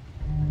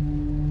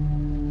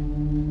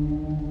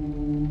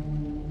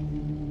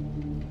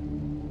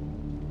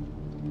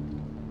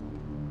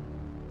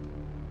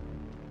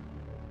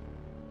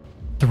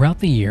Throughout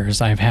the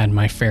years, I've had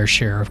my fair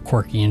share of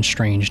quirky and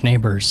strange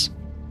neighbors,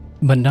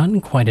 but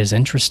none quite as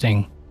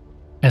interesting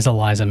as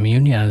Eliza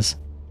Munez.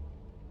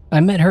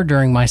 I met her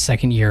during my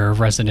second year of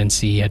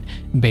residency at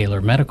Baylor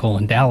Medical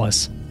in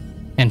Dallas,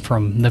 and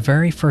from the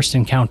very first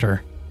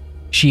encounter,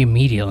 she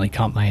immediately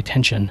caught my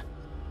attention.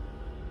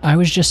 I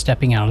was just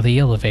stepping out of the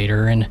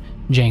elevator and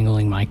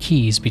jangling my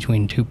keys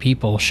between two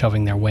people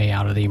shoving their way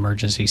out of the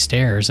emergency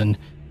stairs and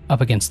up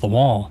against the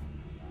wall.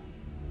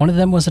 One of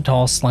them was a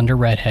tall, slender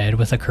redhead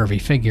with a curvy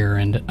figure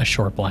and a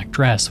short black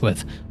dress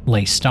with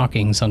lace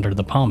stockings under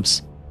the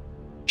pumps.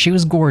 She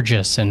was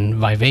gorgeous and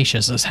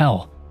vivacious as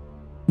hell,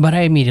 but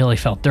I immediately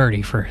felt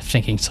dirty for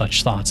thinking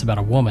such thoughts about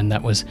a woman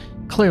that was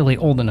clearly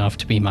old enough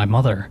to be my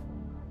mother.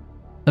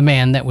 The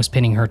man that was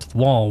pinning her to the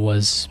wall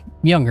was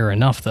younger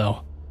enough,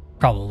 though,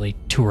 probably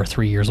 2 or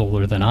 3 years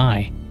older than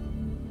I,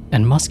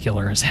 and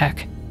muscular as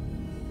heck.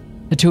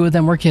 The two of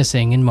them were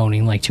kissing and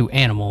moaning like two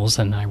animals,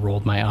 and I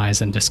rolled my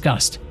eyes in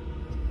disgust.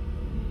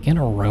 "Get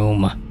a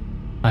room,"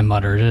 I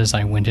muttered as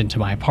I went into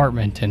my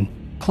apartment and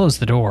closed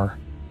the door.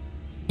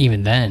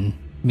 Even then,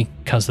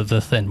 because of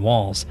the thin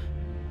walls,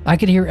 I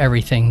could hear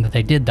everything that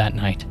they did that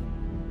night,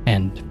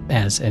 and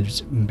as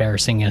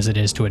embarrassing as it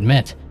is to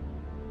admit,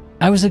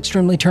 I was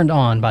extremely turned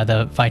on by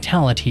the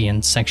vitality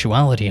and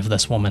sexuality of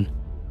this woman.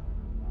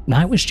 And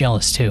I was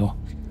jealous too,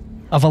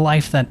 of a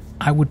life that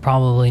I would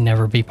probably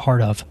never be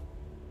part of.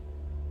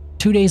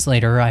 2 days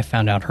later, I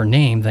found out her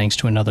name thanks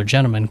to another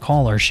gentleman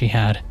caller she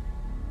had.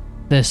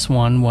 This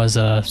one was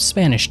a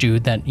Spanish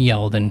dude that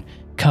yelled and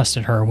cussed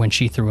at her when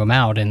she threw him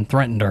out and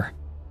threatened her.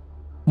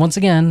 Once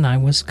again, I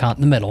was caught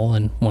in the middle,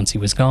 and once he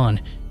was gone,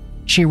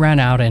 she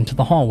ran out into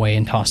the hallway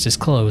and tossed his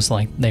clothes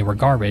like they were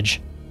garbage.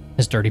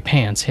 His dirty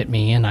pants hit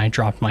me, and I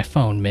dropped my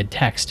phone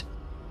mid-text.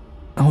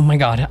 "Oh my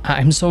god,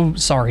 I'm so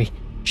sorry,"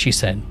 she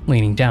said,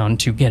 leaning down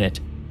to get it.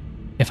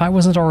 If I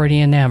wasn't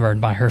already enamored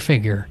by her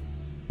figure,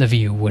 the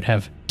view would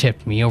have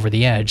tipped me over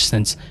the edge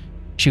since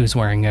she was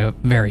wearing a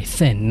very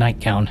thin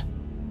nightgown.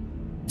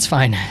 "It's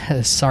fine.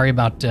 Sorry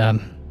about,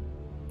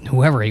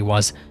 whoever he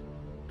was,"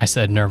 I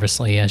said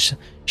nervously as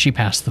she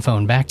passed the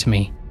phone back to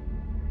me.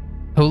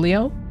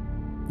 "Julio?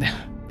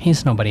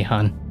 He's nobody,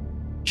 hon,"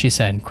 she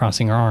said,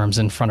 crossing her arms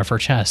in front of her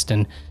chest,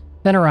 and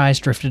then her eyes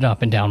drifted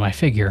up and down my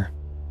figure,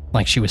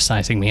 like she was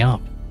sizing me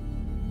up.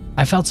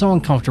 I felt so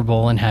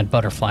uncomfortable and had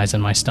butterflies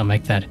in my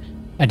stomach that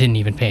I didn't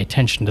even pay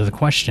attention to the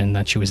question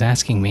that she was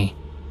asking me.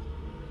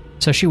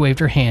 So she waved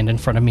her hand in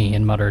front of me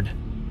and muttered,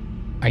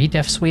 "Are you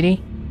deaf,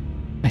 sweetie?"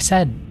 I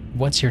said,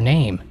 "What's your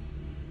name?"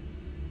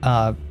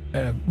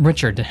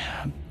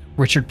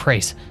 Richard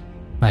Price,"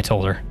 I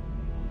told her.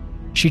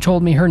 She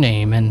told me her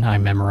name, and I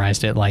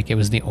memorized it like it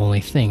was the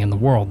only thing in the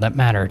world that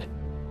mattered.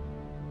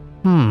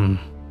 You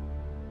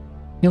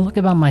look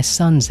about my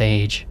son's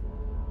age."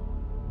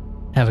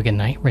 "Have a good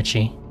night,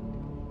 Richie,"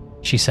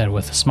 she said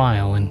with a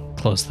smile and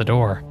closed the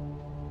door.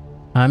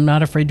 I'm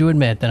not afraid to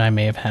admit that I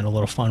may have had a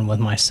little fun with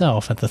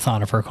myself at the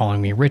thought of her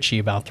calling me Richie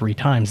about 3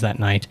 times that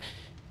night,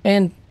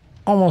 and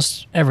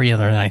almost every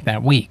other night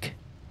that week.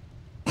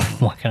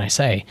 What can I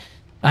say?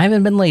 I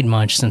haven't been laid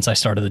much since I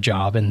started the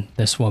job, and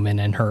this woman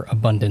and her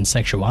abundant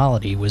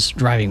sexuality was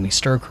driving me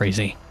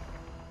stir-crazy.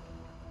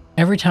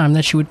 Every time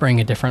that she would bring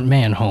a different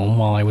man home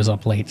while I was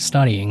up late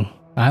studying,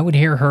 I would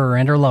hear her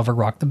and her lover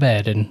rock the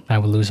bed, and I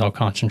would lose all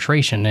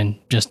concentration and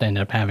just end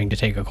up having to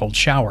take a cold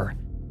shower.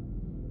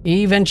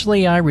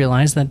 Eventually, I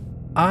realized that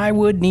I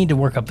would need to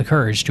work up the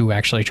courage to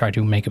actually try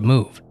to make a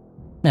move.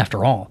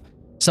 After all,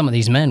 some of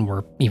these men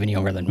were even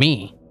younger than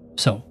me,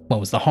 so what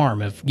was the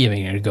harm of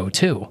giving it a go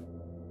too?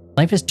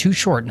 Life is too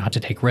short not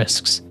to take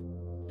risks.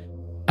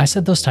 I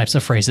said those types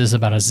of phrases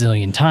about a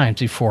zillion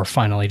times before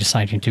finally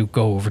deciding to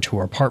go over to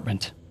her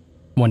apartment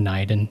one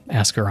night and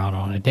ask her out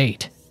on a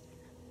date.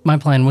 My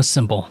plan was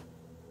simple.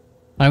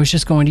 I was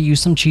just going to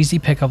use some cheesy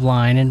pickup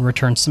line and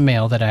return some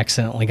mail that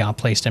accidentally got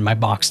placed in my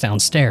box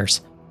downstairs.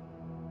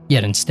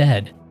 Yet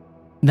instead,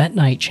 that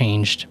night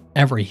changed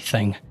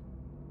everything.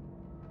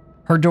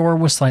 Her door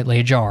was slightly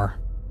ajar,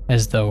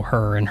 as though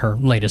her and her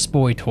latest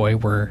boy toy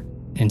were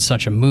in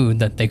such a mood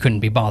that they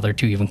couldn't be bothered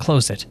to even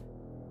close it.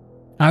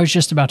 I was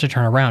just about to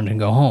turn around and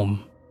go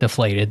home,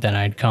 deflated that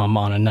I'd come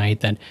on a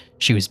night that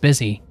she was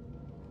busy,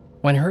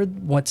 when I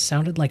heard what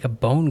sounded like a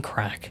bone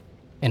crack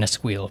and a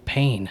squeal of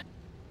pain.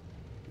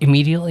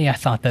 Immediately, I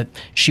thought that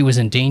she was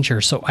in danger,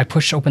 so I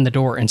pushed open the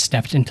door and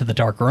stepped into the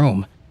dark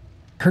room.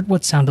 I heard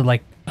what sounded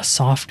like a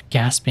soft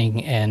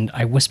gasping, and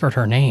I whispered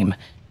her name.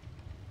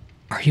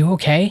 "Are you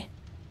okay?"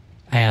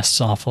 I asked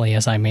softly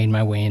as I made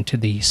my way into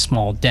the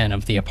small den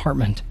of the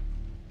apartment.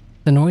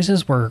 The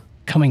noises were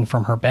coming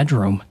from her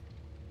bedroom.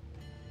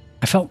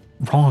 I felt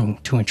wrong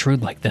to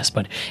intrude like this,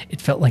 but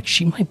it felt like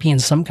she might be in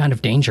some kind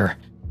of danger.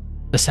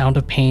 The sound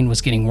of pain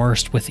was getting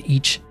worse with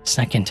each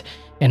second,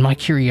 and my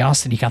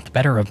curiosity got the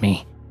better of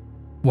me.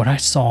 What I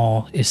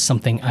saw is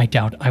something I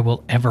doubt I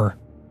will ever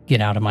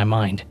get out of my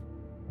mind.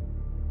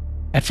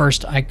 At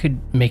first, I could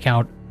make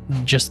out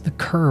just the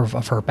curve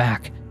of her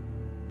back,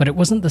 but it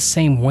wasn't the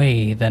same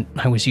way that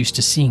I was used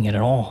to seeing it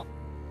at all.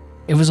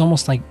 It was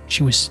almost like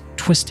she was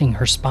twisting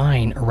her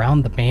spine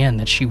around the man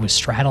that she was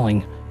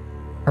straddling,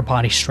 her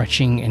body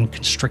stretching and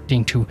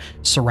constricting to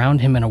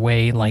surround him in a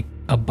way like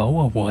a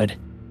boa would.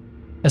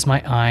 As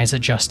my eyes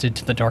adjusted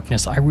to the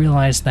darkness, I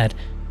realized that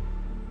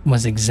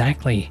was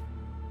exactly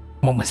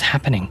what was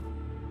happening.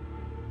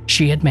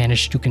 She had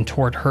managed to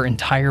contort her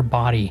entire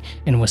body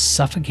and was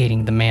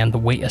suffocating the man the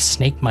way a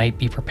snake might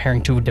be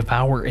preparing to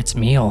devour its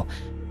meal.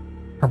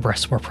 Her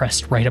breasts were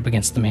pressed right up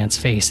against the man's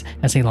face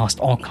as he lost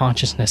all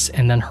consciousness,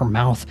 and then her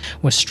mouth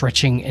was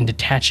stretching and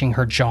detaching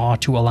her jaw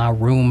to allow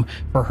room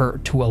for her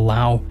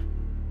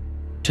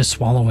to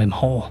swallow him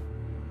whole.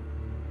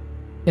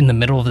 In the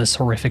middle of this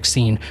horrific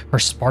scene, her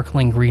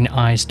sparkling green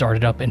eyes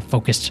darted up and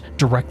focused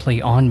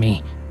directly on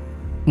me.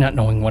 Not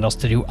knowing what else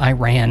to do, I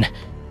ran.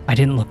 I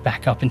didn't look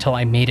back up until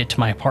I made it to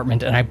my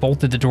apartment, and I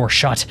bolted the door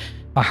shut.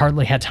 I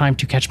hardly had time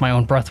to catch my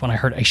own breath when I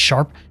heard a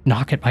sharp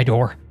knock at my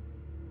door.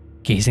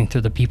 Gazing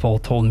through the peephole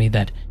told me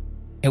that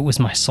it was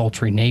my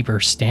sultry neighbor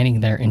standing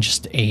there in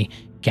just a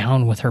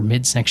gown with her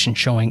midsection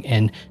showing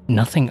and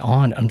nothing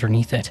on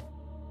underneath it.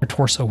 Her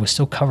torso was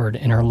still covered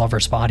in her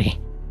lover's body.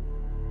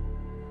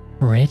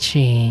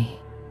 "Richie,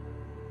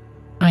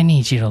 I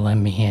need you to let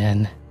me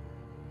in,"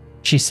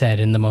 she said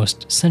in the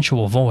most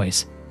sensual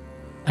voice.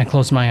 I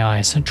closed my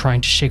eyes,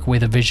 trying to shake away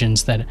the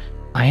visions that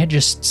I had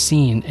just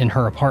seen in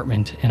her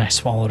apartment, and I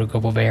swallowed a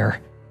gulp of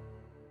air.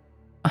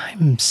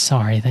 "I'm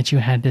sorry that you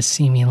had to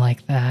see me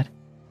like that,"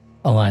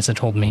 Eliza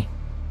told me.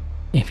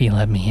 "If you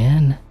let me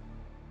in,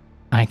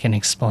 I can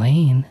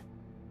explain."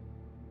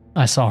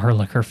 I saw her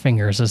lick her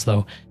fingers as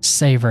though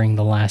savoring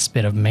the last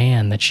bit of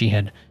man that she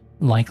had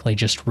likely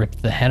just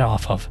ripped the head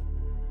off of.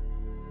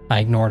 I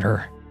ignored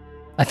her.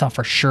 I thought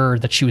for sure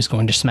that she was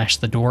going to smash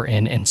the door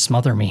in and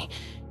smother me,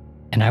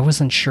 and I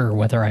wasn't sure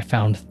whether I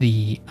found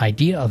the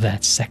idea of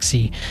that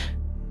sexy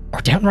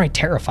or downright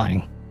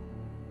terrifying.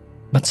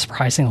 But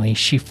surprisingly,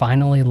 she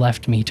finally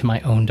left me to my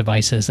own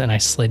devices, and I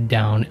slid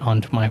down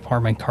onto my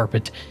apartment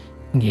carpet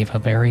and gave a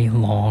very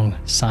long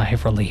sigh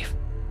of relief.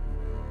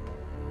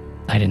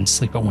 I didn't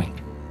sleep a wink.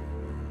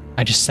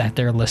 I just sat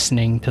there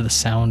listening to the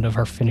sound of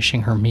her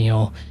finishing her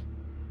meal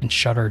and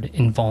shuddered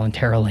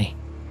involuntarily.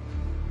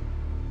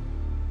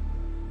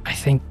 I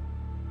think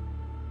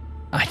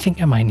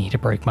I might need to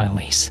break my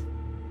lease.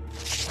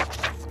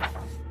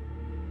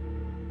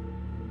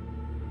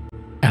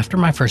 After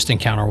my first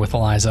encounter with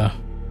Eliza,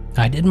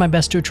 I did my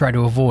best to try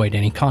to avoid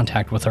any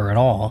contact with her at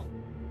all.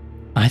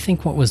 I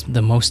think what was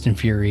the most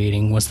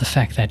infuriating was the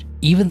fact that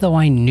even though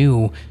I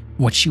knew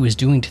what she was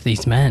doing to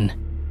these men,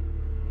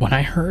 when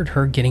I heard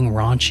her getting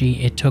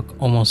raunchy, it took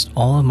almost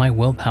all of my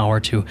willpower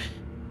to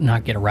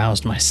not get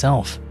aroused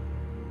myself.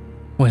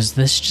 Was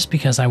this just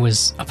because I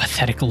was a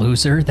pathetic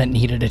loser that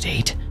needed a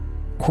date?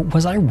 Or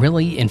was I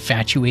really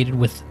infatuated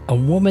with a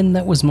woman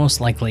that was most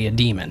likely a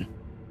demon?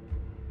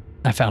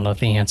 I found out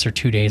the answer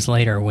 2 days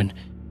later when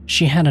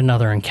she had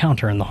another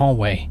encounter in the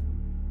hallway.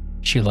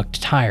 She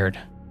looked tired,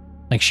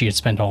 like she had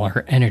spent all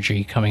her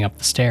energy coming up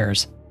the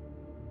stairs.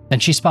 Then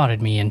she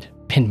spotted me and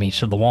pinned me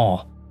to the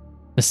wall,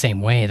 the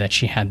same way that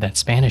she had that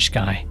Spanish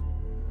guy.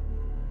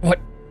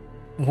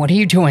 What are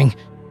you doing?"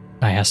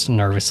 I asked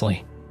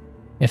nervously.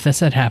 If this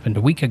had happened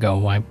a week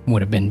ago, I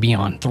would have been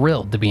beyond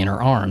thrilled to be in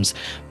her arms,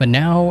 but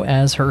now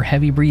as her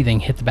heavy breathing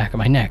hit the back of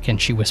my neck and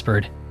she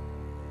whispered,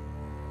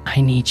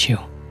 "I need you.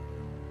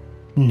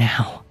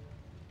 Now."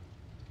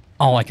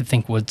 All I could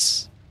think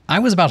was, I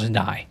was about to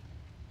die.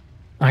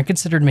 I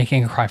considered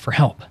making a cry for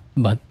help,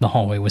 but the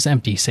hallway was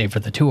empty save for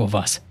the two of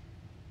us.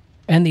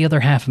 And the other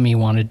half of me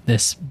wanted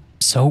this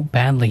so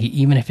badly,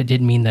 even if it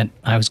did mean that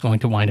I was going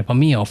to wind up a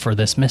meal for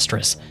this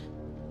mistress.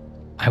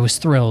 I was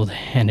thrilled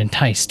and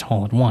enticed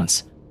all at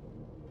once.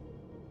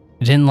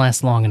 It didn't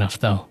last long enough,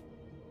 though.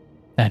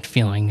 That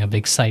feeling of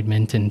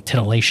excitement and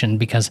titillation,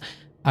 because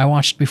I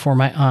watched before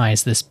my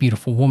eyes this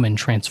beautiful woman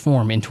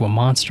transform into a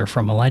monster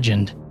from a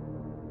legend.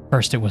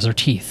 First it was her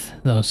teeth,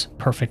 those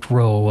perfect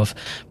row of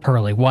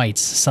pearly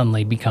whites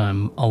suddenly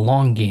become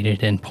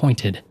elongated and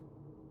pointed,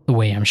 the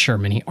way I'm sure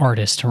many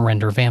artists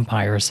render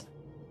vampires.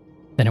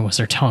 Then it was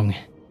her tongue.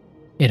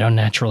 It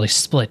unnaturally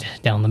split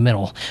down the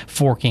middle,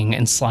 forking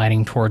and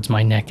sliding towards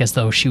my neck as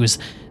though she was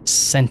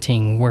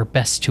scenting where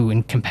best to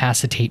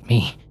incapacitate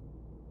me.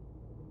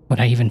 Would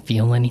I even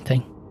feel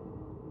anything?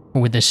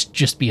 Or would this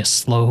just be a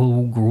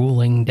slow,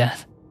 grueling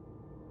death?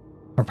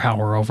 Her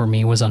power over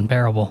me was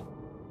unbearable,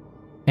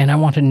 and I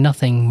wanted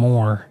nothing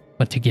more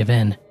but to give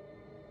in.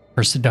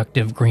 Her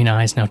seductive green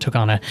eyes now took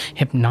on a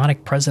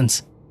hypnotic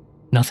presence.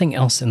 Nothing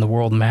else in the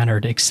world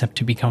mattered except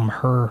to become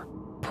her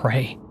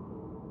prey.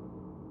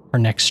 Her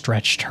neck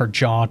stretched, her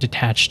jaw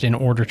detached in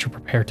order to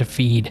prepare to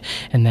feed,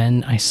 and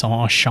then I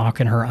saw a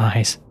shock in her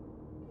eyes.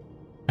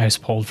 I was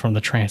pulled from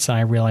the trance and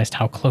I realized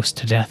how close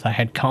to death I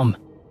had come.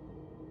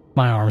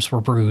 My arms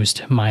were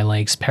bruised, my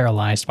legs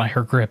paralyzed by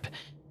her grip.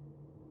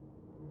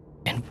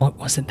 And what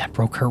was it that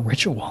broke her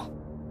ritual?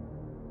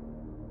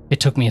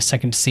 It took me a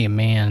second to see a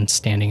man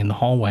standing in the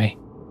hallway,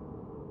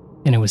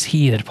 and it was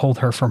he that pulled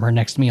her from her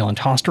next meal and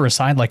tossed her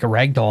aside like a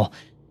rag doll.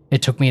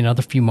 It took me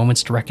another few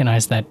moments to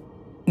recognize that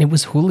it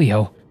was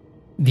Julio,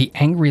 the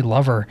angry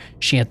lover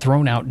she had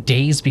thrown out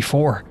days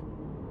before.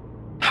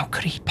 How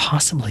could he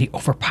possibly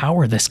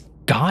overpower this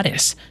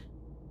goddess?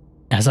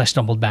 As I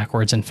stumbled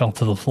backwards and fell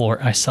to the floor,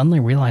 I suddenly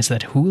realized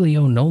that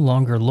Julio no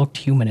longer looked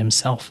human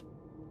himself.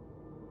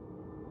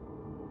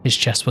 His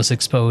chest was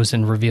exposed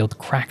and revealed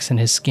cracks in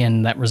his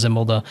skin that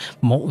resembled a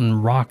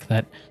molten rock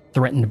that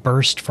threatened to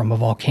burst from a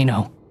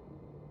volcano.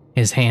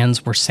 His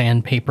hands were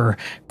sandpaper,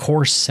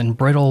 coarse and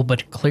brittle,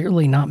 but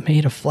clearly not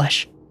made of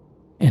flesh.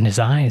 And his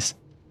eyes,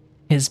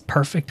 his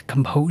perfect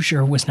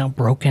composure was now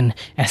broken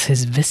as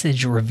his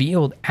visage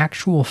revealed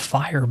actual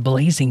fire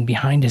blazing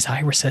behind his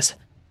irises.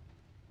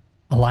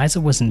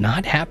 Eliza was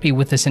not happy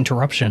with this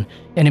interruption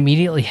and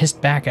immediately hissed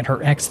back at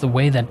her ex the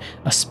way that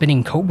a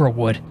spinning cobra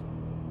would.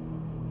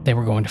 They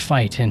were going to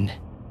fight, and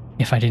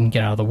if I didn't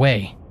get out of the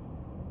way,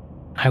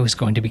 I was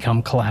going to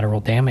become collateral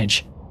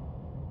damage.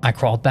 I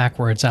crawled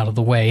backwards out of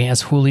the way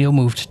as Julio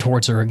moved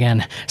towards her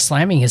again,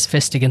 slamming his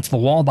fist against the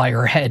wall by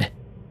her head.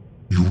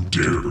 You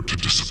dare to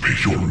disobey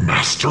your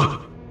master?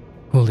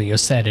 Julio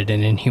said in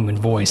an inhuman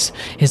voice.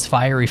 His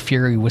fiery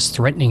fury was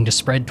threatening to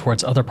spread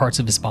towards other parts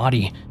of his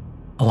body.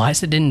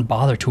 Eliza didn't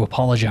bother to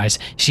apologize.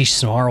 She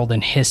snarled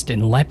and hissed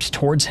and leapt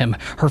towards him,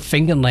 her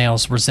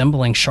fingernails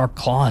resembling sharp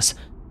claws.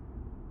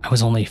 I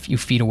was only a few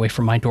feet away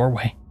from my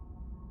doorway.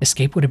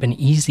 Escape would have been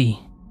easy.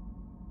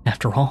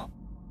 After all,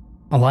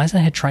 Eliza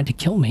had tried to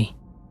kill me,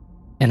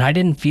 and I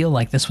didn't feel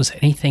like this was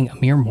anything a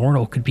mere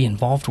mortal could be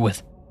involved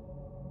with.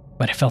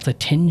 But I felt a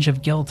tinge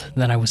of guilt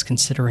that I was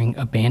considering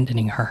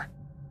abandoning her,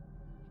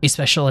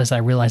 especially as I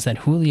realized that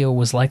Julio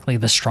was likely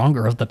the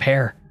stronger of the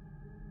pair.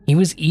 He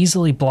was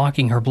easily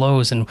blocking her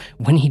blows, and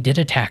when he did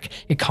attack,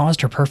 it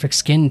caused her perfect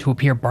skin to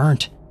appear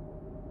burnt.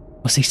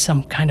 Was he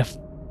some kind of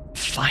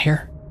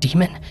fire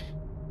demon?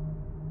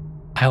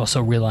 I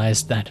also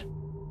realized that,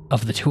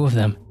 of the two of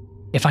them,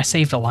 if I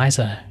saved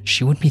Eliza,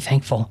 she would be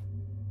thankful.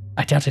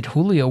 I doubted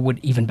Julio would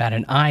even bat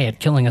an eye at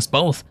killing us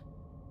both.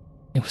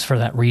 It was for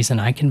that reason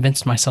I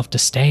convinced myself to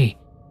stay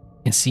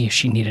and see if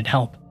she needed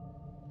help.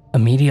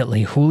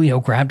 Immediately, Julio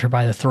grabbed her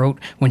by the throat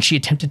when she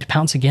attempted to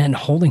pounce again,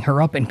 holding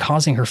her up and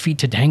causing her feet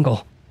to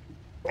dangle.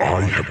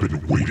 I have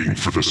been waiting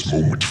for this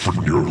moment for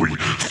nearly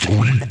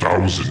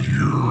 3,000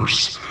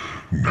 years.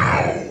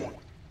 Now,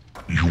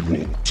 you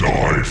will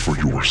die for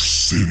your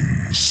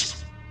sins.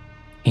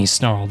 He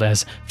snarled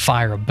as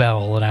fire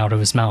bellowed out of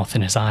his mouth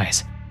and his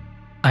eyes.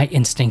 I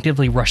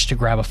instinctively rushed to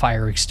grab a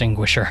fire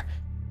extinguisher.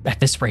 At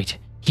this rate,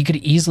 he could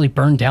easily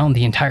burn down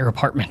the entire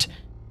apartment.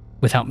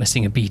 Without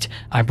missing a beat,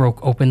 I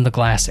broke open the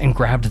glass and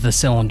grabbed the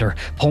cylinder,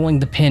 pulling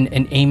the pin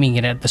and aiming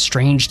it at the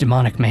strange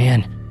demonic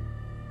man.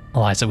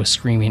 Eliza was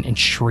screaming and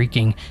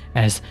shrieking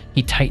as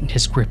he tightened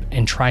his grip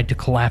and tried to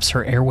collapse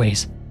her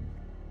airways.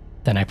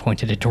 Then I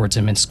pointed it towards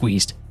him and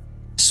squeezed,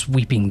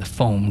 sweeping the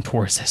foam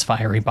towards his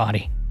fiery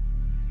body.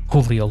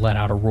 Julio let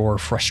out a roar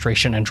of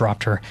frustration and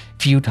dropped her,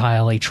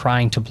 futilely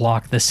trying to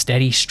block the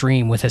steady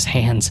stream with his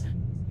hands.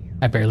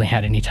 I barely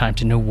had any time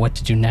to know what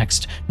to do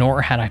next,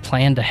 nor had I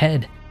planned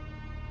ahead.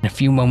 In a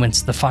few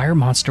moments, the fire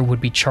monster would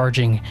be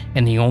charging,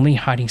 and the only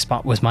hiding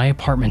spot was my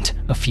apartment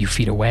a few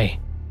feet away.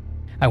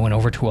 I went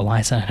over to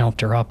Eliza and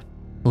helped her up.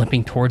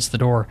 Limping towards the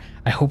door,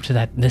 I hoped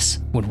that this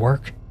would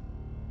work,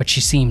 but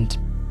she seemed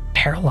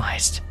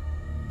paralyzed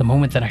the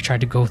moment that I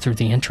tried to go through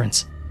the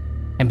entrance.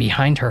 And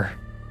behind her,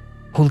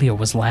 Julio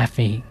was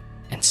laughing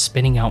and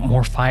spitting out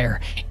more fire,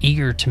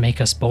 eager to make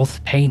us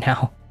both pay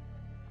now.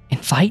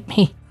 "Invite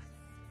me,"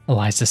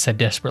 Eliza said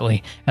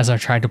desperately as I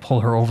tried to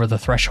pull her over the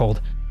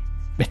threshold.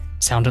 It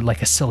sounded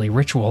like a silly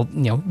ritual,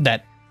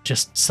 that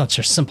just such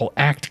a simple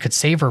act could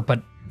save her,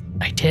 but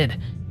I did.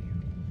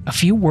 A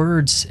few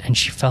words and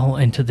she fell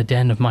into the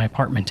den of my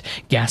apartment,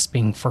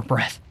 gasping for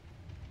breath.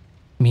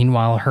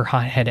 Meanwhile, her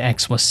hothead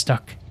ex was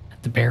stuck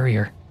at the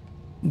barrier,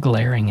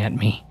 glaring at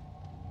me.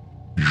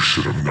 You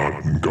should have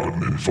not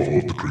gotten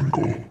involved,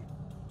 Gringo.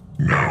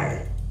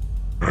 Now,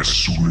 as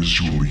soon as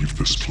you leave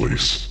this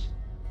place,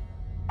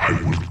 I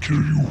will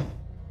kill you.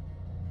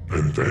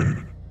 And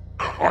then,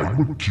 I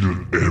will kill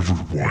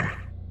everyone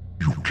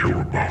you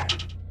care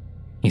about,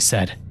 he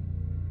said.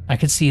 I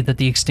could see that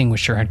the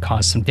extinguisher had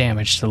caused some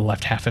damage to the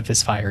left half of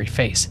his fiery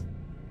face.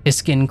 His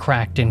skin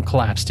cracked and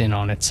collapsed in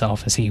on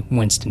itself as he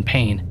winced in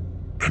pain.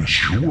 And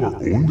you are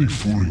only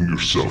fooling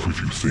yourself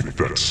if you think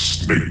that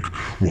snake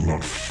will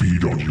not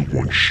feed on you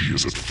once she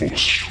is at full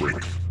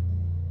strength.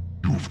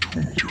 You've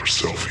doomed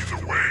yourself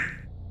either way.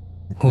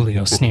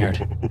 Julio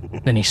sneered.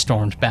 Then he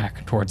stormed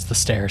back towards the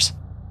stairs.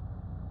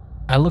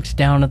 I looked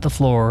down at the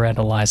floor at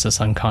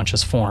Eliza's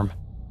unconscious form,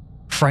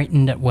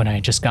 frightened at what I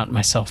had just gotten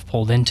myself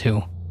pulled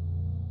into.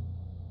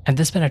 Had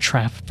this been a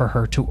trap for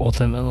her to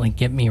ultimately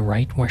get me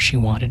right where she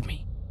wanted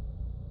me?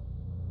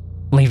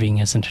 Leaving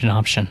isn't an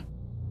option.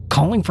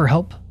 Calling for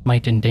help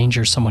might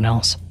endanger someone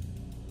else.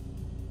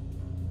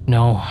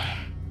 No.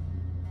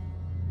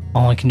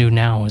 All I can do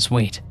now is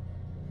wait.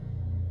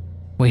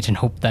 Wait and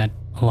hope that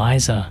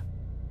Eliza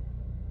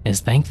is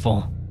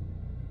thankful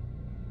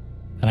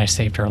that I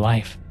saved her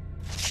life.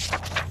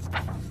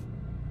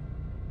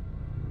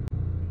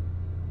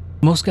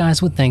 Most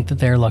guys would think that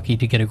they're lucky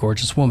to get a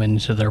gorgeous woman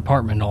into their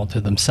apartment all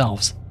to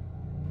themselves,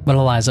 but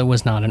Eliza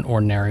was not an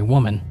ordinary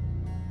woman.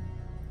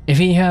 If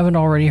you haven't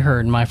already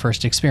heard my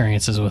first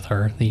experiences with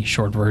her, the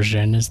short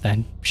version is that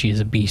she is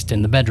a beast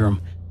in the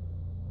bedroom.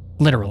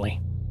 Literally.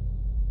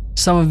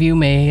 Some of you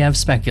may have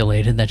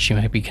speculated that she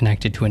might be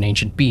connected to an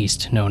ancient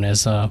beast known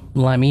as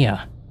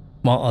Lamia,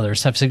 while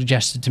others have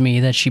suggested to me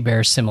that she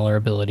bears similar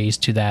abilities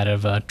to that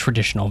of a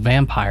traditional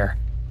vampire.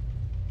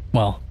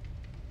 Well,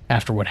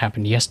 after what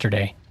happened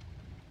yesterday,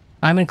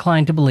 I'm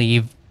inclined to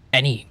believe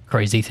any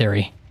crazy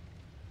theory.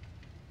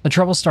 The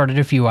trouble started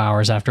a few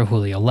hours after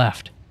Julio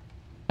left.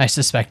 I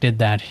suspected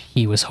that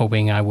he was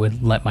hoping I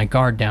would let my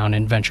guard down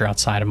and venture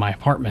outside of my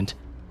apartment.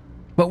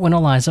 But when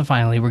Eliza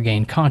finally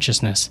regained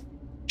consciousness,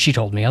 she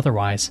told me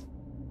otherwise.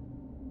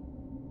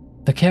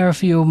 The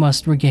Carafew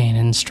must regain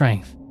in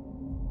strength.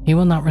 He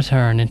will not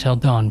return until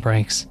dawn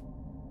breaks,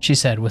 she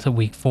said with a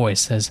weak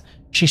voice as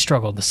she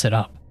struggled to sit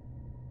up.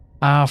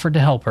 I offered to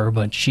help her,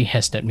 but she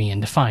hissed at me in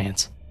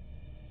defiance.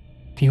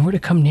 If you were to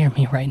come near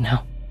me right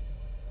now,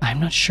 I'm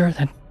not sure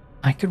that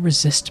I could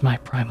resist my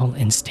primal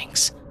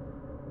instincts,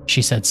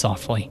 she said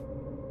softly.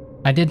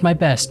 I did my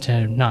best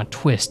to not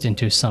twist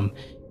into some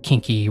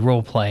kinky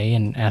roleplay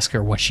and ask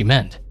her what she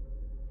meant.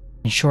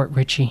 In short,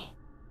 Richie,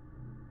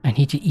 I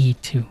need to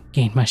eat to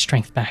gain my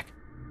strength back.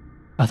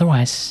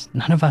 Otherwise,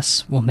 none of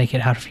us will make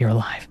it out of here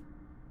alive,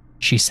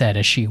 she said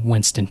as she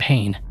winced in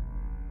pain.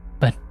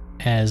 But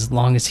as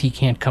long as he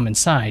can't come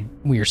inside,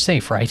 we are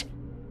safe, right?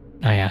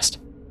 I asked.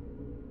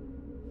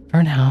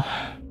 For now,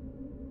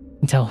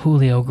 until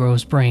Julio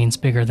grows brains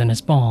bigger than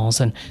his balls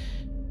and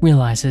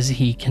realizes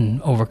he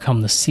can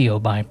overcome the seal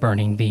by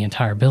burning the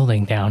entire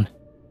building down,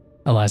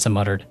 Eliza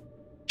muttered.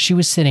 She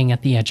was sitting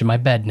at the edge of my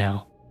bed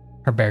now,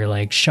 her bare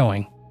legs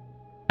showing.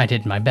 I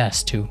did my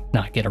best to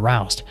not get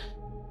aroused.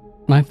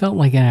 I felt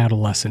like an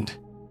adolescent,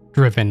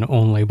 driven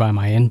only by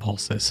my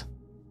impulses.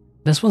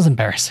 This was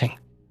embarrassing.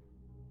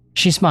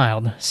 She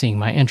smiled, seeing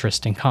my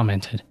interest, and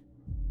commented,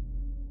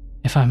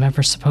 If I'm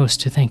ever supposed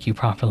to thank you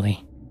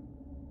properly,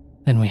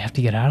 then we have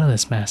to get out of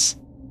this mess.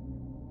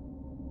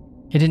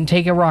 It didn't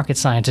take a rocket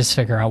scientist to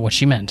figure out what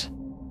she meant,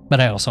 but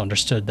I also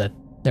understood that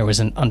there was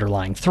an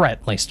underlying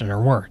threat laced in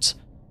her words.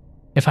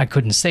 If I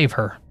couldn't save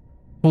her,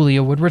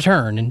 Julio would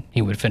return and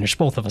he would finish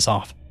both of us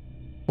off.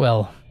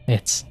 Well,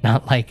 it's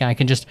not like I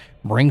can just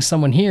bring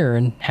someone here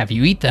and have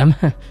you eat them,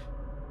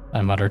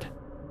 I muttered.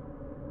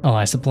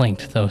 Eliza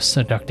blinked those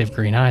seductive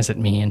green eyes at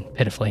me and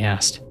pitifully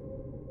asked,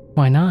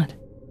 Why not?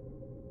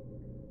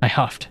 I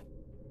huffed.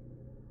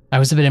 I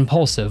was a bit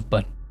impulsive,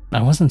 but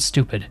I wasn't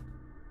stupid.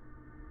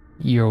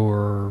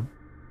 You're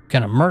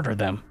gonna murder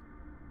them.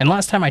 And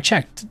last time I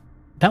checked,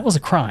 that was a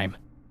crime.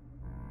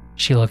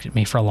 She looked at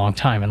me for a long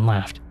time and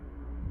laughed.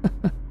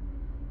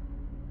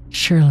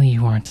 Surely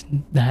you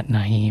aren't that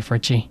naive,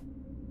 Richie.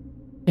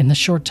 In the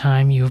short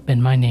time you have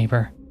been my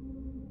neighbor,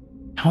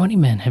 how many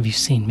men have you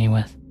seen me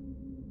with?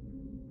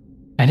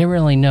 I didn't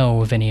really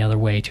know of any other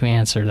way to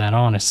answer that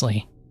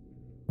honestly.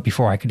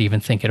 Before I could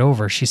even think it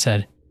over, she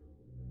said,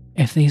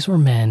 If these were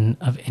men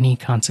of any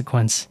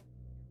consequence,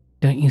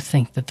 don't you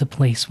think that the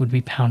police would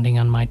be pounding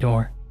on my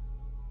door?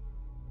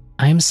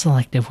 I am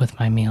selective with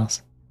my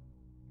meals.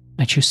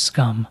 I choose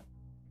scum,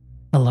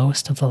 the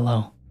lowest of the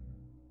low,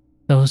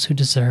 those who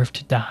deserve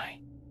to die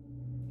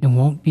and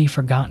won't be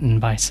forgotten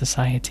by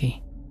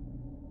society.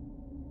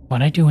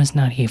 What I do is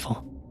not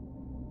evil.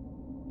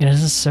 It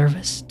is a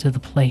service to the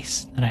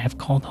place that I have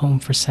called home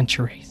for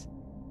centuries.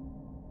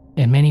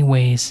 In many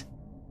ways,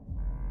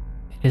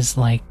 it is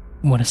like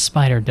what a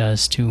spider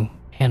does to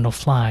handle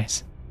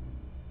flies.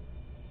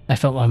 I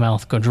felt my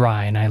mouth go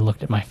dry and I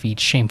looked at my feet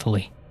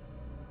shamefully.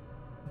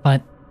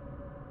 But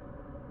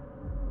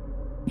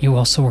you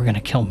also were going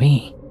to kill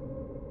me.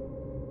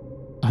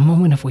 A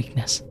moment of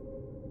weakness.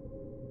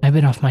 I've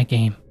been off my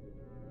game.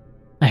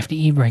 I have to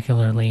eat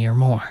regularly or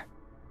more.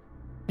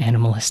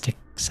 Animalistic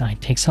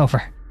side takes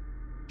over,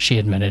 she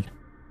admitted.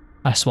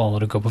 I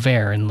swallowed a gulp of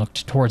air and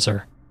looked towards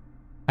her.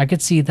 I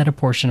could see that a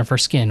portion of her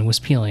skin was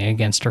peeling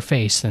against her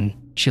face and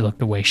she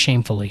looked away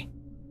shamefully.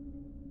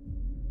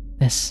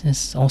 This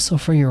is also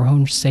for your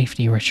own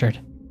safety, Richard.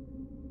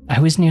 I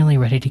was nearly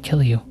ready to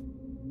kill you.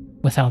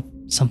 Without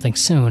something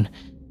soon,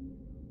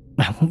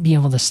 I won't be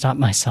able to stop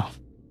myself.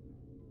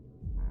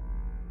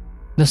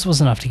 This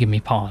was enough to give me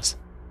pause.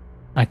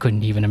 I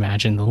couldn't even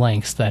imagine the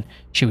lengths that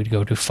she would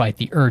go to fight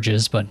the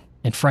urges, but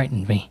it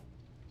frightened me,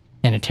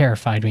 and it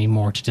terrified me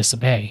more to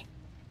disobey.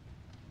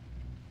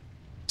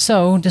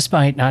 So,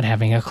 despite not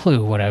having a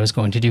clue what I was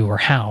going to do or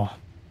how,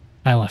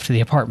 I left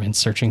the apartment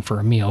searching for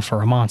a meal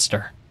for a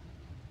monster.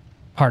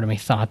 Part of me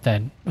thought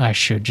that I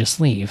should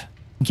just leave,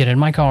 get in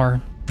my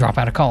car, drop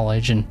out of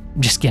college, and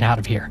just get out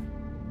of here.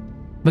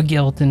 But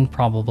guilt and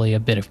probably a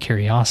bit of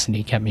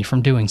curiosity kept me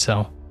from doing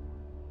so.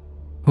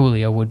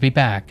 Julio would be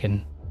back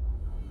and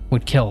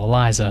would kill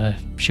Eliza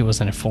if she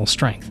wasn't at full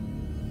strength.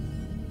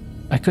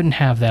 I couldn't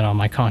have that on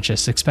my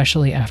conscience,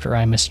 especially after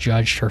I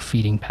misjudged her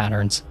feeding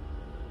patterns.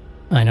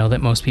 I know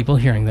that most people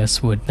hearing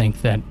this would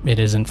think that it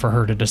isn't for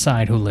her to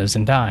decide who lives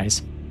and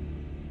dies.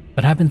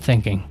 But I've been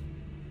thinking,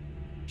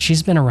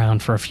 she's been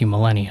around for a few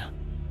millennia,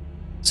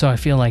 so I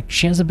feel like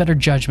she has a better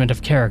judgment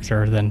of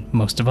character than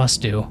most of us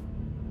do.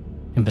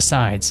 And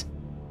besides,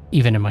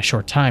 even in my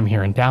short time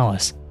here in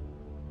Dallas,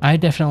 I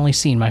had definitely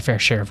seen my fair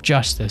share of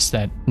justice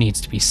that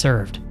needs to be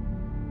served.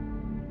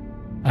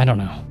 I don't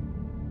know.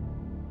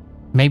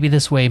 Maybe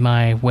this way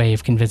my way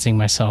of convincing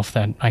myself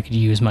that I could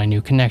use my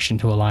new connection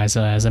to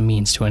Eliza as a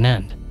means to an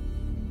end.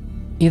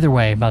 Either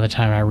way, by the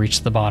time I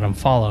reached the bottom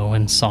follow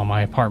and saw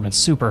my apartment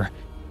super,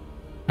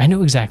 I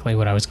knew exactly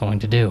what I was going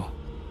to do.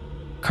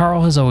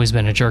 Carl has always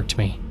been a jerk to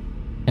me,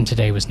 and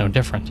today was no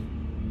different.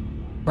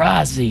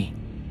 Rossi,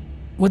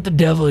 what the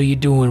devil are you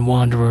doing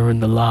wandering in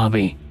the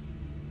lobby?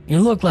 You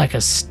look like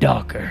a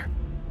stalker,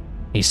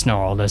 he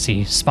snarled as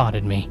he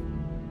spotted me.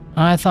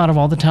 I thought of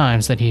all the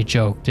times that he had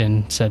joked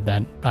and said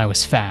that I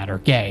was fat or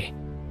gay,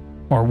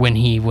 or when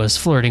he was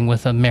flirting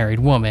with a married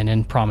woman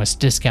and promised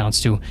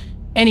discounts to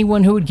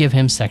anyone who would give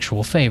him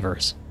sexual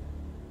favors.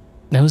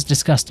 That was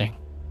disgusting.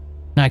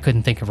 I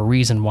couldn't think of a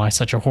reason why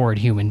such a horrid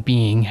human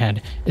being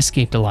had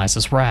escaped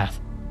Eliza's wrath.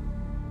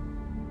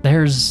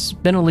 There's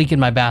been a leak in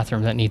my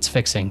bathroom that needs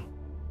fixing.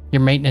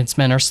 Your maintenance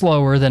men are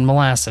slower than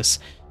molasses.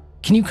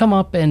 Can you come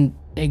up and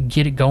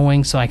get it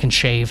going so I can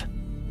shave?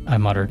 I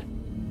muttered.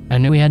 I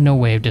knew he had no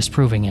way of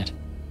disproving it,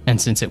 and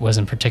since it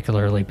wasn't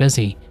particularly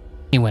busy,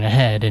 he went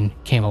ahead and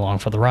came along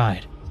for the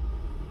ride.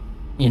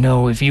 You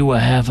know, if you were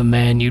half a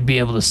man, you'd be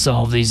able to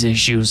solve these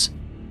issues,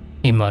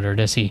 he muttered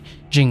as he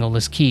jingled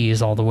his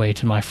keys all the way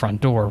to my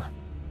front door.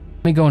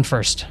 Let me go in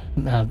first.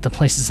 The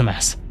place is a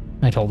mess,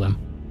 I told him.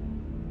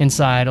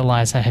 Inside,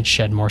 Eliza had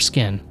shed more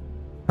skin.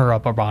 Her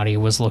upper body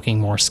was looking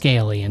more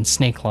scaly and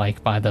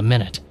snake-like by the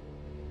minute.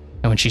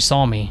 And when she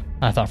saw me,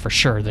 I thought for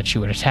sure that she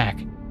would attack.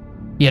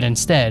 Yet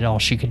instead, all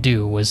she could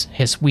do was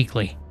hiss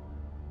weakly.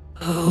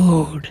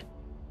 Food.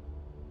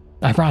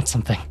 I brought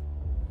something,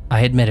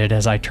 I admitted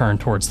as I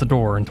turned towards the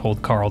door and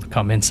told Carl to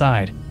come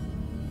inside.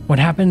 What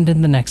happened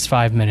in the next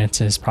 5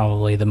 minutes is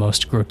probably the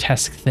most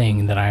grotesque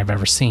thing that I have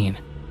ever seen.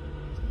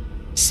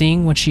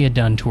 Seeing what she had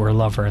done to her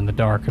lover in the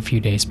dark a few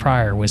days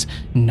prior was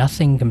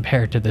nothing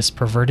compared to this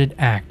perverted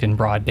act in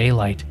broad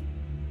daylight.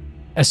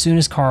 As soon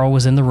as Carl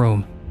was in the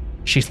room,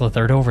 she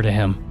slithered over to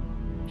him.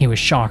 He was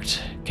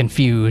shocked,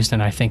 confused,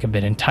 and I think a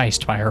bit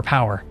enticed by her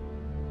power.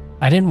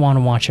 I didn't want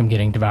to watch him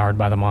getting devoured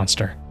by the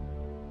monster,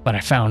 but I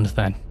found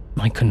that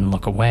I couldn't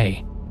look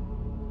away.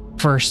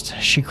 First,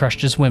 she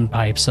crushed his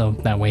windpipe so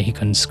that way he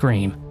couldn't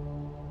scream.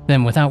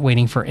 Then, without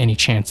waiting for any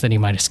chance that he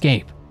might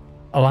escape,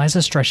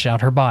 Eliza stretched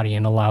out her body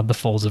and allowed the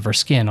folds of her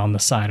skin on the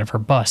side of her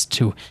bust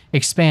to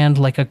expand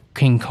like a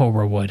king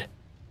cobra would.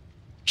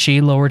 She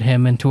lowered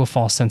him into a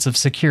false sense of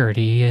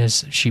security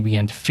as she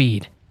began to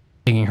feed,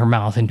 digging her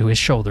mouth into his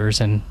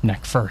shoulders and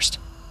neck first.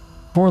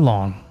 For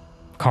long,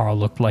 Carl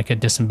looked like a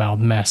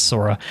disemboweled mess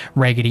or a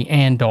Raggedy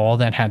Ann doll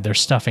that had their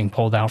stuffing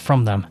pulled out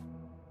from them.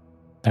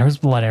 There was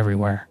blood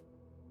everywhere,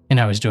 and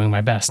I was doing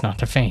my best not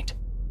to faint.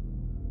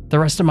 The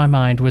rest of my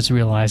mind was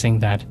realizing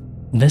that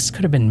this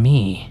could have been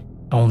me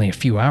only a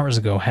few hours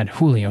ago had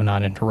Julio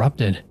not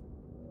interrupted.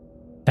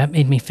 That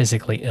made me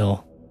physically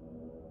ill.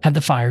 Had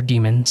the fire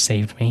demon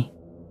saved me?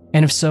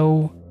 And if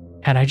so,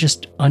 had I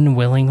just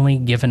unwillingly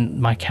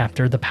given my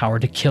captor the power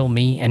to kill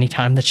me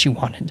anytime that she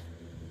wanted?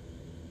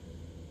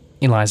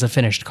 Eliza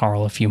finished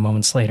Carl a few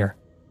moments later,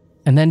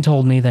 and then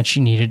told me that she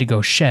needed to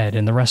go shed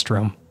in the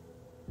restroom.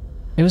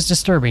 It was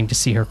disturbing to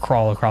see her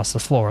crawl across the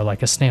floor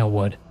like a snail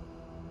would,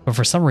 but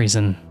for some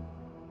reason,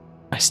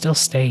 I still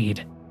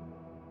stayed.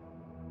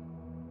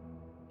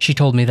 She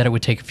told me that it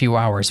would take a few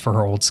hours for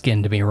her old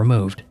skin to be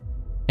removed,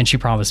 and she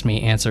promised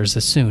me answers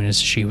as soon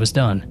as she was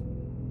done.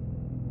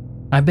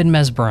 I've been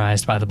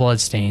mesmerized by the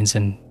bloodstains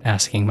and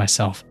asking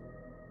myself,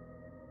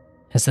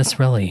 has this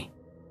really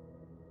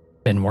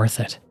been worth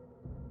it?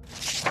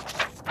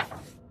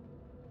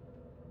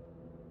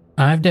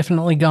 I've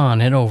definitely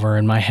gone it over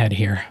in my head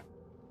here.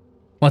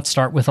 Let's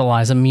start with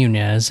Eliza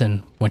Munez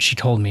and what she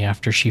told me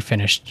after she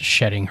finished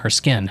shedding her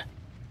skin.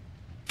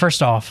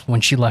 First off,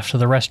 when she left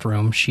the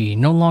restroom, she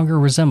no longer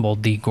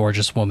resembled the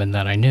gorgeous woman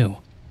that I knew.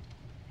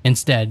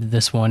 Instead,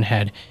 this one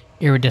had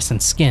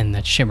iridescent skin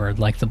that shimmered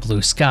like the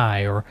blue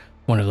sky or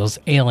one of those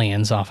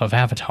aliens off of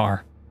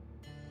Avatar.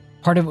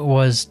 Part of it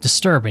was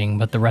disturbing,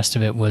 but the rest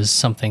of it was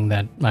something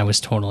that I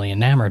was totally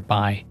enamored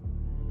by.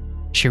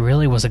 She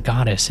really was a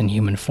goddess in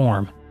human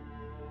form.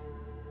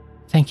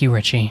 Thank you,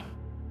 Richie.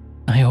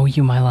 I owe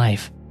you my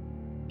life,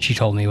 she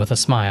told me with a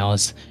smile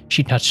as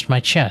she touched my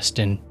chest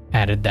and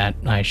added that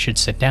I should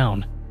sit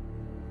down.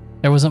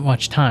 There wasn't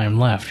much time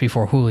left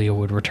before Julio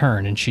would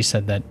return, and she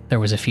said that there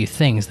was a few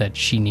things that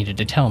she needed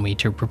to tell me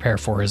to prepare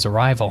for his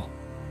arrival.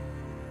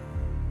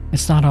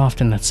 It's not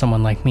often that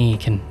someone like me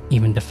can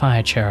even defy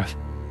a sheriff.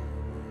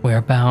 We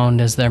are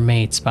bound as their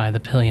mates by the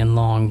pillion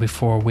long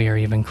before we are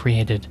even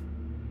created.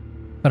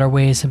 But our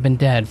ways have been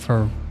dead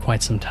for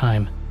quite some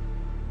time.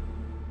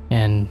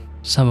 And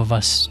some of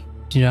us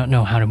do not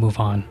know how to move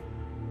on.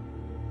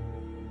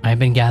 I have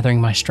been gathering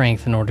my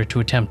strength in order to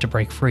attempt to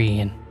break free,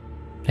 and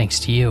thanks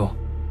to you,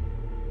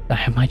 I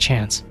have my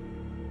chance.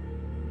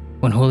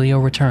 When Julio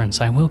returns,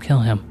 I will kill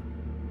him,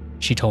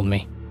 she told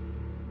me,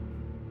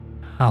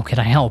 how could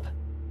I help?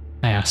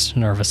 I asked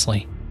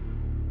nervously.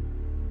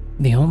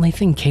 The only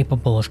thing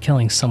capable of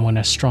killing someone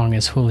as strong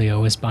as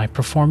Julio is by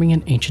performing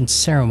an ancient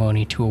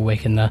ceremony to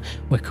awaken the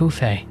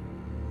Wekufe.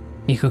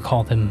 You could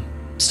call them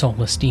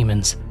soulless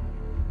demons.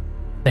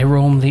 They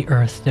roam the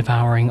earth,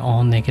 devouring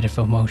all negative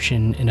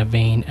emotion in a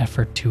vain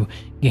effort to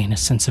gain a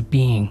sense of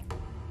being,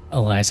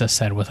 Eliza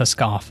said with a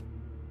scoff.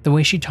 The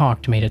way she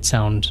talked made it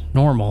sound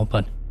normal,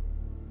 but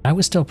I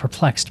was still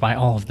perplexed by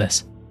all of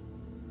this.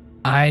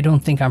 I don't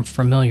think I'm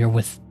familiar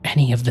with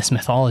any of this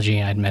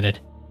mythology, I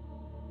admitted.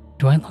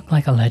 Do I look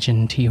like a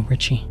legend to you,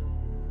 Richie?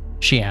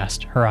 She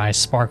asked, her eyes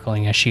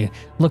sparkling as she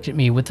looked at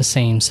me with the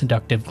same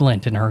seductive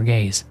glint in her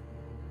gaze.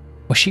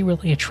 Was she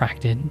really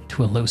attracted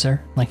to a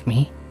loser like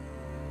me?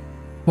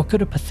 What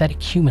could a pathetic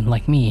human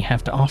like me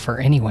have to offer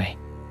anyway?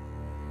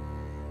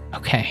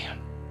 Okay,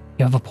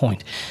 you have a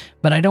point,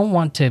 but I don't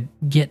want to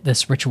get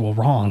this ritual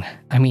wrong.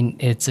 I mean,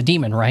 it's a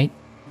demon, right?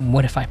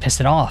 What if I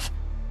piss it off?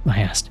 I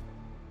asked.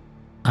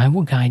 I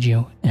will guide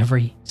you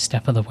every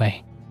step of the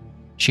way,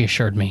 she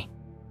assured me.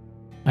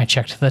 I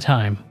checked the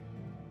time.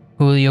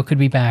 Julio could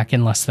be back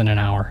in less than an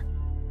hour.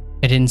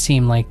 It didn't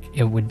seem like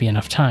it would be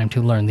enough time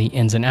to learn the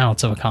ins and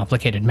outs of a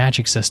complicated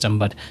magic system,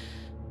 but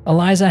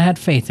Eliza had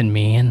faith in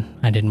me and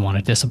I didn't want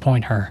to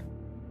disappoint her.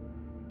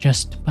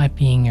 Just by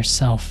being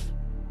yourself,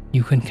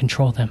 you can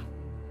control them.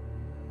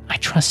 I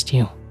trust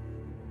you,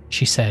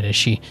 she said as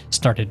she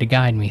started to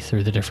guide me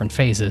through the different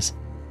phases.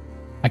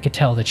 I could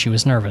tell that she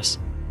was nervous.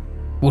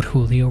 Would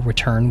Julio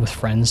return with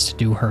friends to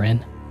do her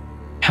in?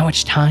 How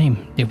much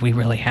time did we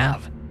really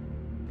have?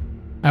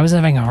 I was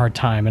having a hard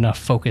time enough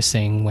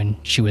focusing when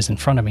she was in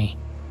front of me.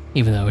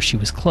 Even though she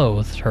was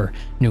clothed, her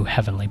new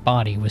heavenly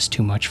body was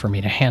too much for me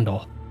to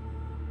handle.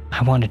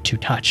 I wanted to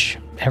touch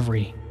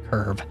every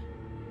curve.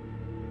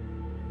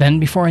 Then,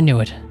 before I knew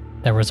it,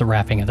 there was a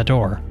rapping at the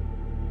door,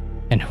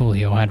 and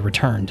Julio had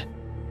returned.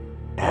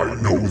 I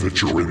know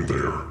that you're in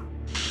there.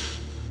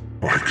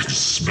 I can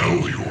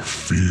smell your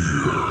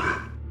fear.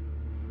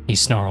 He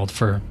snarled.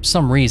 For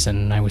some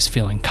reason, I was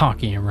feeling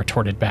cocky and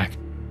retorted back.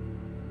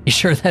 You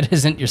sure that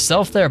isn't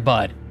yourself there,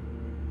 bud?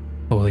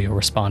 Julio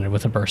responded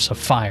with a burst of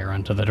fire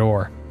onto the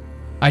door.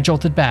 I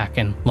jolted back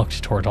and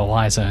looked toward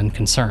Eliza in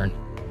concern.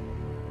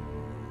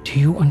 Do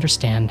you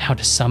understand how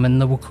to summon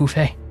the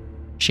Wekufe?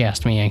 She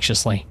asked me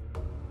anxiously.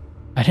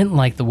 I didn't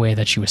like the way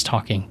that she was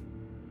talking.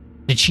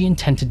 Did she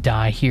intend to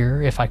die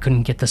here if I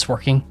couldn't get this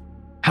working?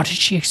 How did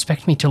she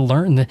expect me to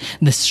learn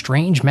this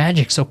strange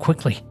magic so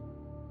quickly?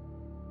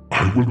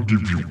 I will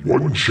give you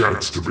one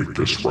chance to make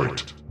this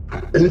right.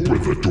 Open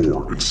the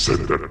door and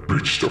send that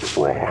bitch to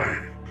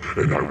fry,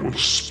 and I will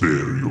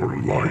spare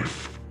your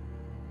life,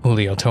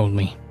 Julio told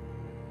me.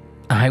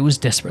 I was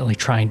desperately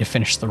trying to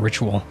finish the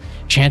ritual,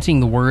 chanting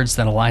the words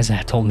that Eliza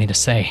had told me to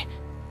say,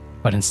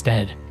 but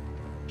instead,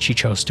 she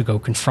chose to go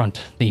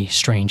confront the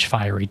strange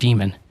fiery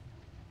demon.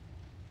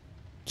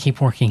 Keep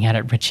working at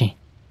it, Richie.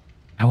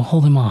 I will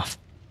hold him off,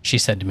 she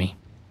said to me.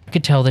 I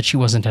could tell that she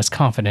wasn't as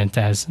confident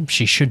as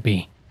she should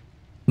be.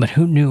 But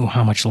who knew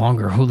how much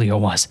longer Julio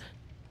was?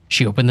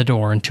 She opened the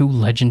door and two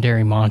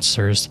legendary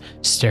monsters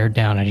stared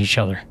down at each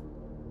other.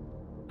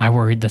 I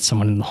worried that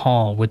someone in the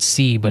hall would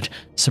see, but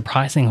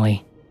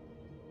surprisingly,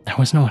 there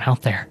was no one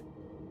out there.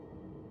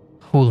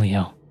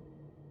 Julio,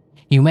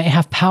 you may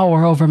have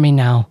power over me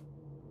now,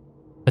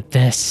 but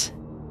this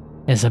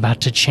is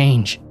about to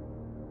change.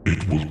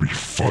 It will be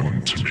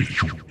fun to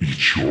make you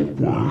eat your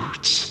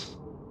words,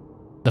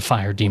 the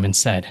fire demon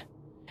said,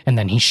 and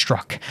then he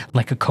struck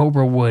like a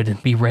cobra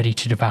would be ready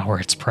to devour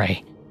its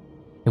prey.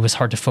 It was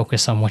hard to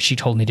focus on what she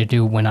told me to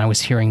do when I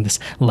was hearing this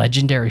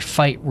legendary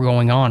fight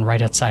going on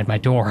right outside my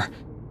door.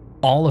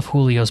 All of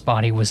Julio's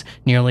body was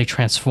nearly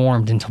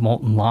transformed into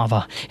molten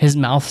lava, his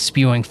mouth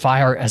spewing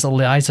fire as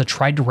Eliza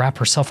tried to wrap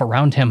herself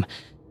around him.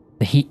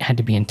 The heat had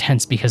to be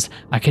intense because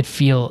I could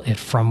feel it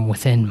from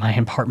within my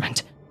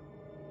apartment.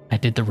 I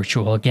did the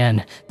ritual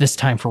again, this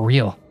time for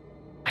real.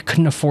 I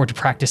couldn't afford to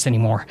practice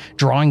anymore,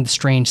 drawing the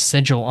strange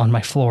sigil on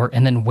my floor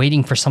and then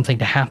waiting for something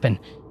to happen.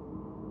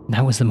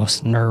 That was the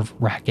most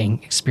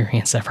nerve-wracking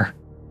experience ever.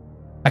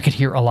 I could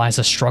hear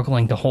Eliza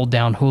struggling to hold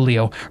down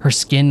Julio. Her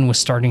skin was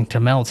starting to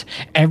melt.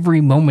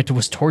 Every moment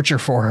was torture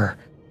for her.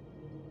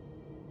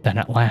 Then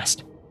at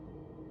last,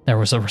 there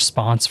was a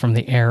response from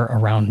the air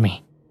around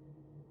me.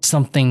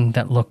 Something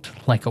that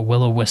looked like a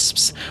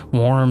will-o'-wisp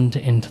warmed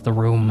into the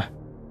room.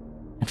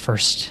 At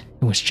first,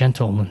 it was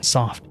gentle and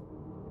soft,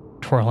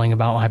 twirling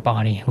about my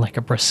body like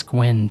a brisk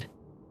wind.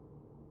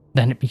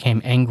 Then it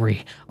became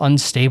angry,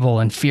 unstable,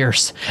 and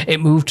fierce.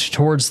 It moved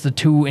towards the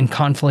two in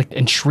conflict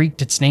and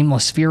shrieked its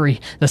nameless fury.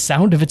 The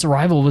sound of its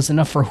arrival was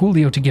enough for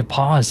Julio to give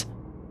pause.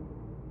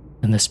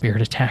 Then the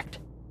spirit attacked.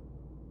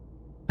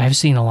 I've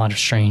seen a lot of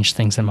strange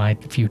things in my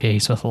few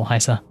days with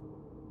Eliza,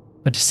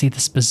 but to see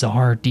this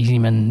bizarre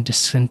demon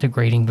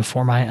disintegrating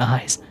before my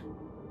eyes,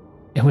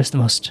 it was the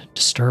most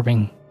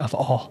disturbing of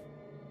all.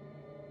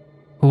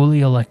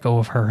 Julio let go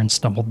of her and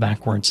stumbled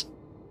backwards,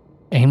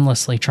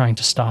 aimlessly trying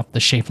to stop the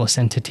shapeless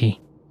entity.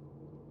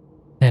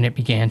 Then it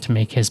began to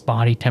make his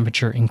body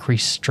temperature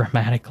increase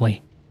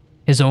dramatically.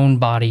 His own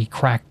body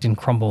cracked and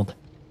crumbled.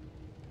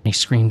 He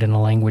screamed in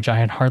a language I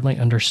had hardly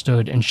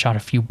understood and shot a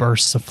few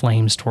bursts of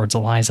flames towards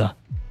Eliza.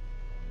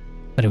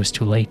 But it was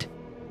too late.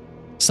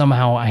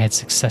 Somehow I had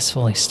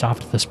successfully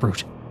stopped this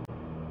brute.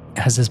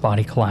 As his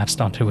body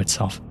collapsed onto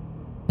itself,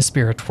 the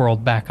spirit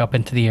twirled back up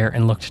into the air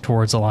and looked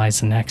towards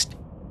Eliza next.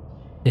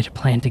 Did it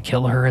plan to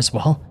kill her as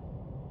well?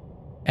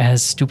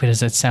 As stupid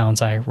as it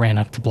sounds, I ran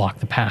up to block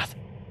the path.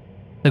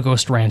 The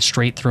ghost ran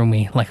straight through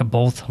me like a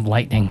bolt of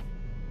lightning.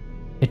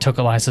 It took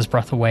Eliza's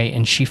breath away,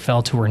 and she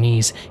fell to her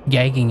knees,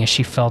 gagging as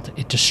she felt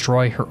it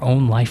destroy her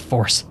own life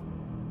force.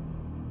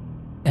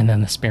 And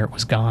then the spirit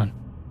was gone,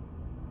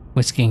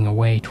 whisking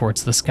away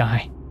towards the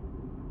sky.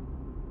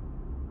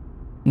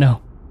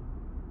 No.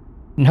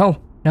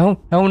 No, no,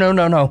 no, no,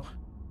 no, no,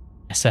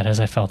 I said as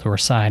I fell to her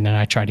side and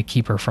I tried to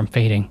keep her from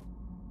fading.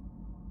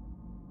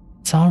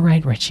 It's all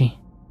right, Richie.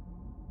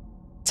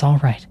 It's all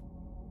right.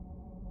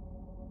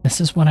 This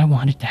is what I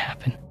wanted to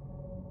happen.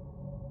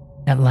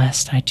 At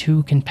last, I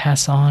too can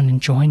pass on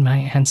and join my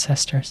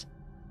ancestors.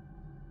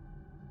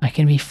 I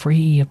can be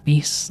free of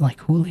beasts like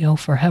Julio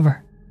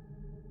forever,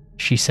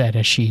 she said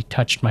as she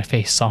touched my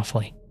face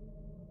softly.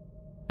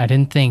 I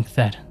didn't think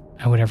that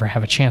I would ever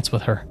have a chance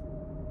with her,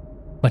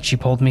 but she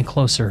pulled me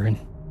closer and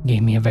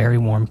gave me a very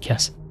warm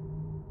kiss.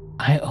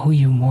 I owe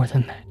you more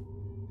than that,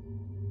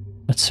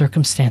 but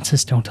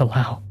circumstances don't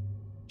allow,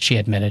 she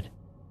admitted.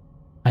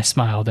 I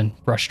smiled and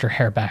brushed her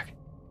hair back.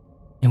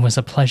 It was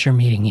a pleasure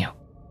meeting you,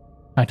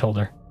 I told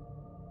her.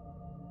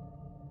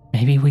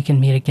 Maybe we can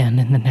meet again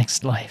in the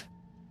next life,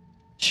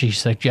 she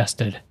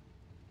suggested.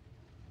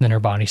 Then her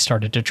body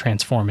started to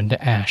transform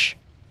into ash.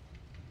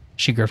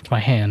 She gripped my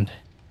hand,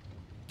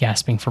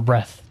 gasping for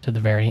breath to the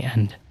very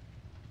end.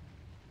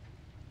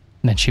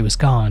 And then she was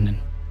gone, and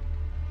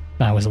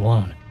I was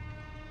alone,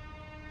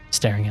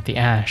 staring at the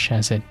ash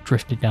as it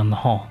drifted down the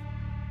hall.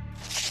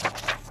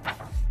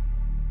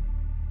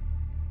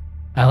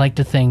 I like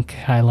to think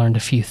I learned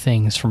a few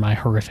things from my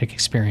horrific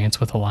experience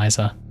with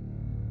Eliza.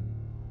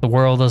 The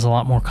world is a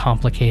lot more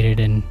complicated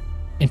and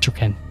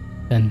intricate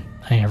than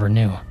I ever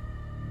knew.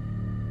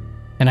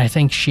 And I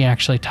think she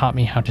actually taught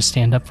me how to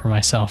stand up for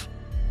myself.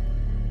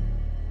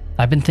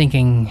 I've been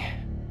thinking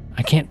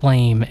I can't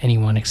blame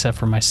anyone except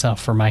for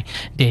myself for my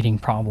dating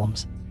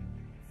problems.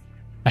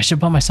 I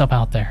should put myself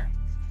out there.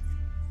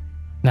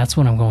 That's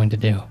what I'm going to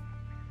do.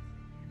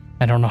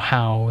 I don't know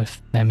how, if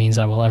that means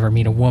I will ever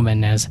meet a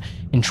woman as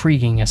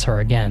intriguing as her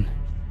again.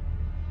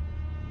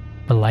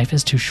 But life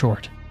is too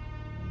short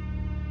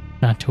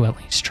not to at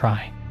least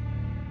try.